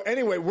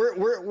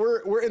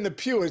 we're in the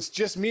pew. It's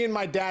just me and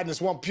my dad in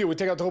this one pew. We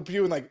take out the whole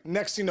pew, and like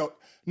next thing you know,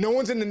 no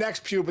one's in the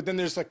next pew, but then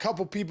there's a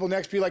couple people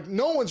next pew. Like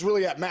no one's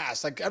really at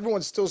mass. Like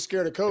everyone's still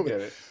scared of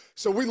COVID.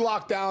 So we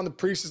lock down. The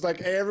priest is like,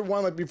 "Hey,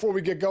 everyone, like before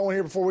we get going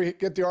here, before we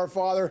get the Our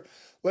Father,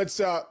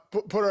 let's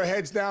put our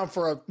heads down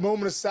for a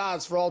moment of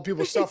silence for all the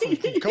people suffering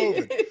from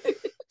COVID."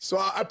 So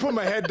I put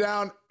my head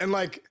down, and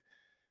like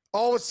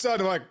all of a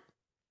sudden, I'm like,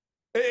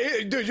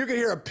 dude, you can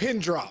hear a pin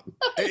drop.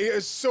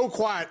 It's so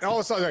quiet. And all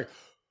of a sudden, like,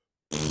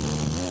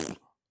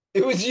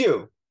 it was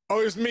you. Oh,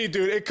 it was me,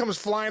 dude. It comes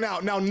flying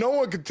out. Now, no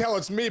one can tell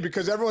it's me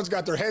because everyone's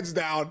got their heads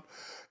down.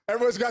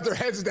 Everyone's got their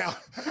heads down.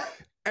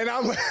 And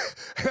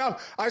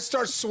I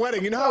start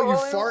sweating. You know how you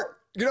fart?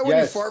 You know when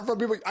you fart from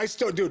people?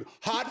 Dude,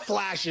 hot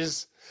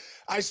flashes.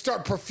 I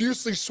start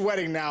profusely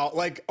sweating now.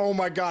 Like, oh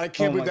my God, I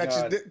can't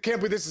can't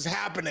believe this is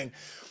happening.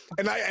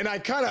 And I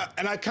kind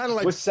of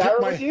like. Was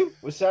Sarah with you?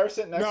 Was Sarah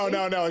sitting next to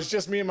you? No. It's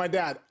just me and my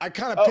dad. I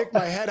kind of picked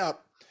my head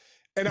up,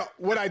 and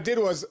what I did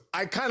was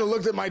I kind of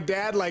looked at my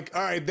dad like,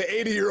 all right, the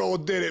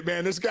 80-year-old did it,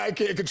 man. This guy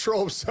can't control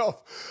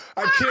himself.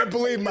 I can't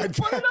believe my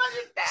dad.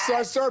 So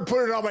I started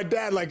putting it on my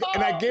dad, like,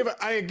 and I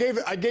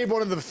gave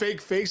one of the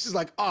fake faces,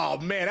 like, oh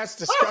man, that's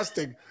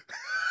disgusting.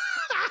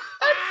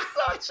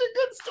 That's such a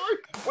good story.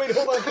 Wait,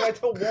 hold on. Can I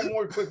tell one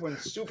more quick one,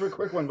 super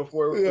quick one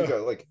before we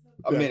go? Like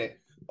a minute.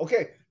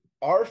 Okay.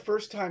 Our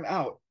first time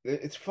out,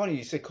 it's funny.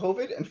 You say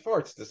COVID and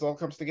farts. This all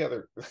comes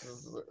together. This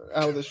is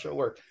how this show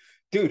works.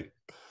 Dude,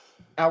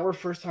 our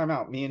first time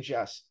out, me and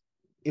Jess,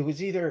 it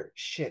was either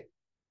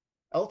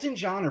Elton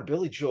John or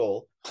Billy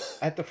Joel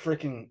at the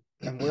freaking,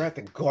 and we're at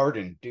the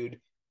Garden,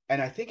 dude.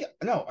 And I think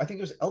it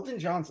was Elton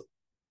John's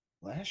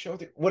last show.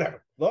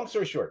 Whatever. Long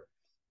story short,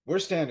 we're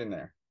standing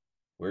there.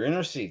 We're in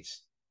our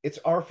seats. It's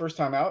our first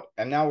time out,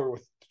 and now we're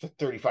with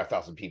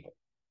 35,000 people.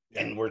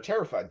 And we're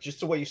terrified,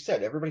 just the way you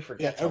said. Everybody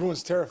forgets. Yeah,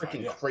 everyone's terrified.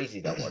 Freaking crazy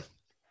that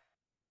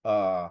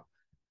was.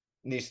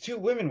 These 2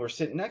 women were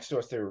sitting next to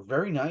us. They were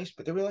very nice,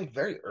 but they were like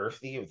very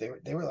earthy. They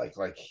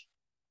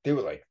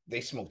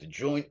smoked a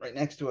joint right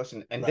next to us,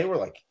 and they were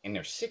like in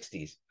their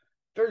 60s.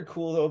 Very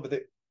cool though.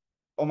 But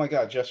oh my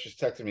God, Jess just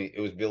texted me.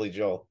 It was Billy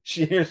Joel.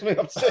 She hears me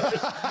upstairs.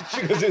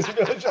 She goes, "It's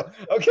Billy Joel."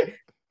 Okay,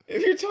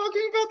 if you're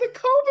talking about the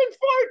COVID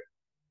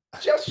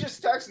fart, Jess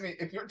just texted me.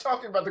 If you're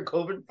talking about the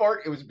COVID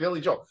fart, it was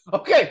Billy Joel.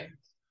 Okay.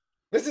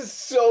 This is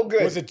so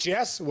good. Was it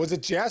Jess? No,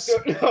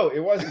 it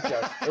wasn't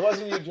Jess. It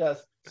wasn't you,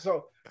 Jess.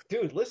 So,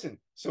 dude, listen.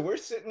 So we're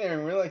sitting there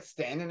and we're like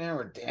standing there,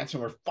 we're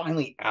dancing, we're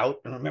finally out.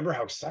 And remember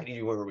how excited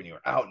you were when you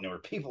were out and there were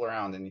people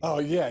around. And oh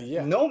yeah.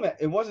 No,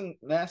 it wasn't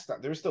masked.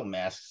 There were still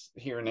masks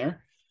here and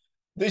there.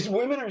 These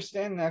women are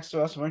standing next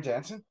to us and we're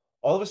dancing.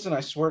 All of a sudden,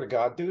 I swear to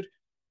God, dude,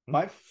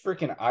 my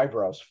freaking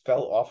eyebrows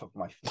fell off of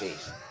my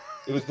face.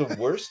 It was the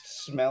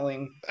worst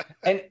smelling,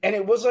 and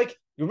it was like,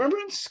 you remember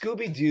in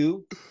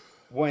Scooby-Doo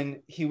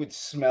when he would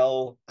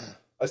smell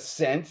a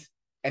scent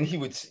and you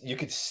could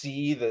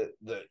see the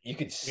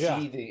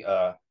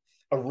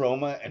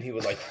aroma and he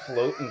would like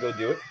float and go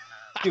do it.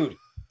 Dude,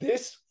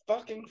 This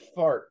fucking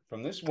fart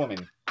from this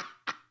woman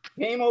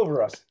came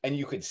over us, and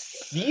you could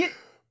see it.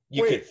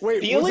 You could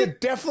feel was it.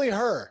 it definitely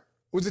her?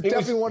 Was it It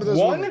definitely was one of those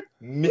women?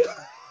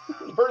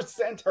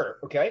 1,000,000% her.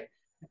 Okay.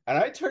 And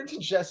I turned to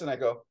Jess and I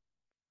go,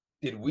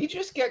 did we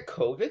just get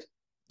COVID?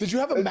 Did you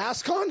have a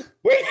mask on?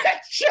 Wait,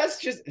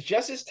 Jess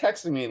is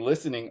texting me,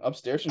 listening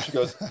upstairs, and she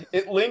goes,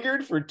 it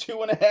lingered for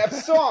 2.5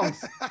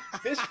 songs.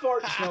 This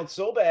fart smelled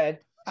so bad,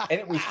 and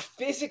it was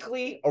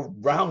physically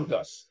around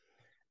us.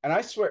 And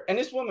I swear, and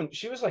this woman,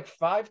 she was like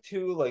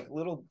 5'2", like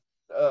little,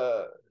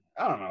 I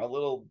don't know,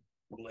 little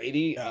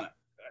lady. Yeah.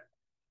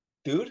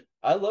 Dude,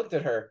 I looked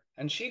at her,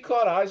 and she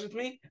caught eyes with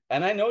me,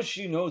 and I know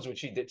she knows what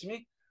she did to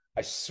me.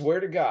 I swear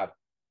to God,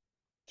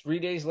 3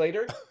 days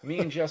later, me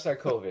and Jess had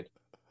COVID.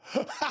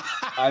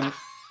 I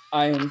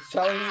am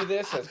telling you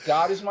this as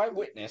God is my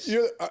witness.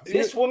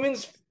 This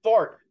woman's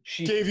fart,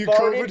 she gave you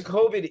farted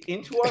COVID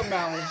into our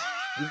mouths.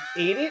 We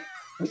ate it,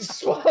 we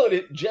swallowed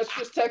it. Jess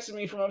just texted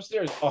me from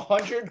upstairs,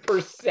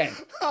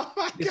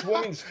 100%. This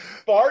woman's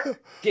fart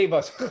gave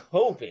us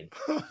COVID.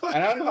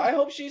 And I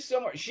hope she's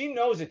somewhere. She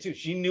knows it too.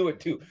 She knew it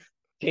too.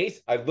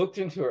 Case, I looked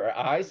into her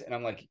eyes and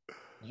I'm like,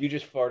 you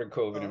just farted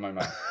COVID in my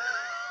mouth.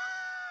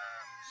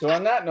 So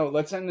on that note,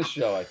 let's end the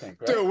show, I think,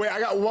 right? Dude, wait, I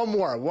got one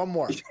more.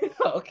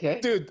 Okay.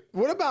 Dude,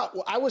 what about,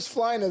 I was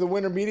flying to the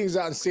winter meetings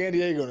out in San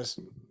Diego, and this,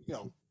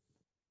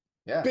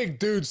 big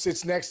dude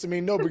sits next to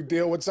me, no big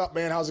deal. What's up,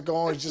 man? How's it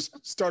going? He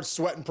just starts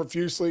sweating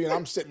profusely, and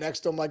I'm sitting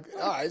next to him like,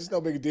 all right, it's no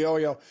big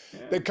deal.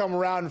 They come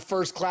around in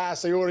first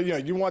class, they order,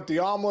 you want the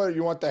omelet,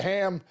 you want the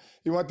ham,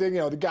 you want the,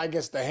 the guy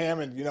gets the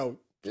ham and,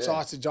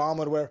 sausage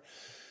omelet or whatever.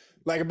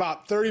 Like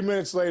about 30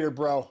 minutes later,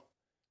 bro,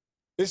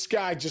 this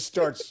guy just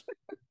starts,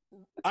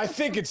 I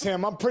think it's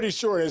him, I'm pretty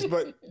sure it is,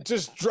 but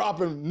just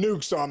dropping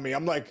nukes on me.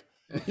 I'm like,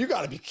 you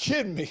gotta be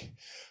kidding me.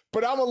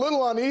 But I'm a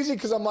little uneasy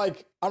because I'm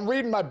like, I'm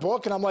reading my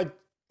book and I'm like,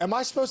 am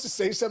I supposed to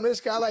say something to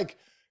this guy? Like,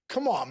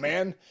 come on,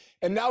 man.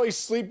 And now he's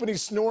sleeping,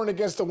 he's snoring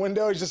against the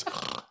window. He's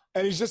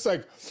just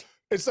like,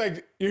 it's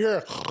like you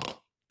hear,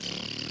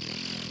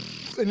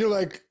 and you're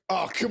like,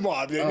 oh, come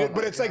on, dude. Oh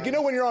but it's God.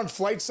 Like, when you're on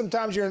flights,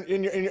 sometimes you're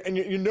and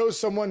you know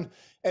someone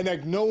and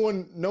like no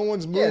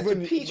one's moving. Yeah,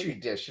 it's a petri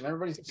dish and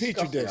everybody's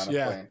petri dish. On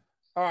a plane.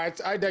 All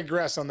right, I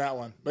digress on that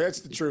one, but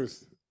that's the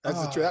truth. That's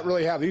the truth. That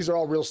really happened. These are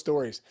all real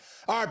stories.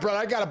 All right, brother,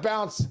 I got to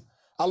bounce.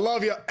 I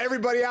love you.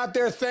 Everybody out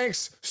there,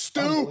 thanks.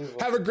 Stu,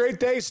 have a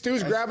great day.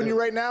 Stu's grabbing you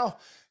right now.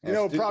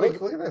 Stu, probably.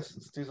 Look at this.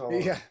 Stu's all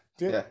over.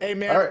 Yeah. Hey,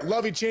 man, right.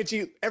 Love you,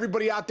 Chinchy.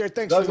 Everybody out there,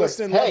 thanks for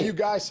listening. Love you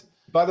guys.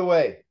 By the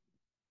way,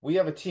 we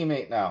have a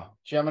teammate now,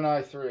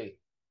 Gemini 3.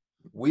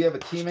 We have a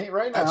teammate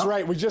right now. That's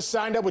right. We just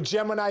signed up with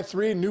Gemini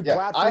 3, new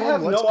platform. I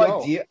have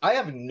idea. I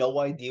have no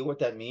idea what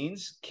that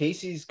means.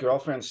 Casey's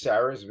girlfriend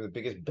Sarah is the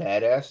biggest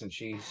badass, and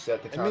she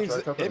set the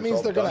contract up. It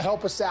means they're going to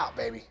help us out,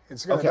 baby.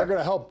 They're going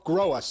to help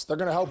grow us. They're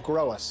going to help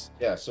grow us.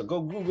 Yeah. So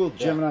go Google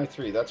Gemini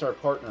 3. That's our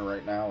partner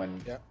right now,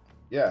 and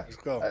let's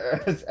go.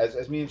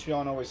 As me and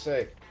Sean always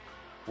say,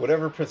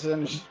 whatever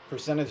percentage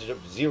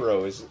of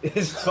zero is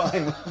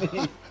fine with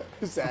me.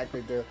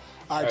 Exactly, dude.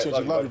 All right,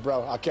 Chinch, love you,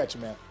 bro. I'll catch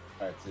you, man.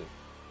 All right, see you.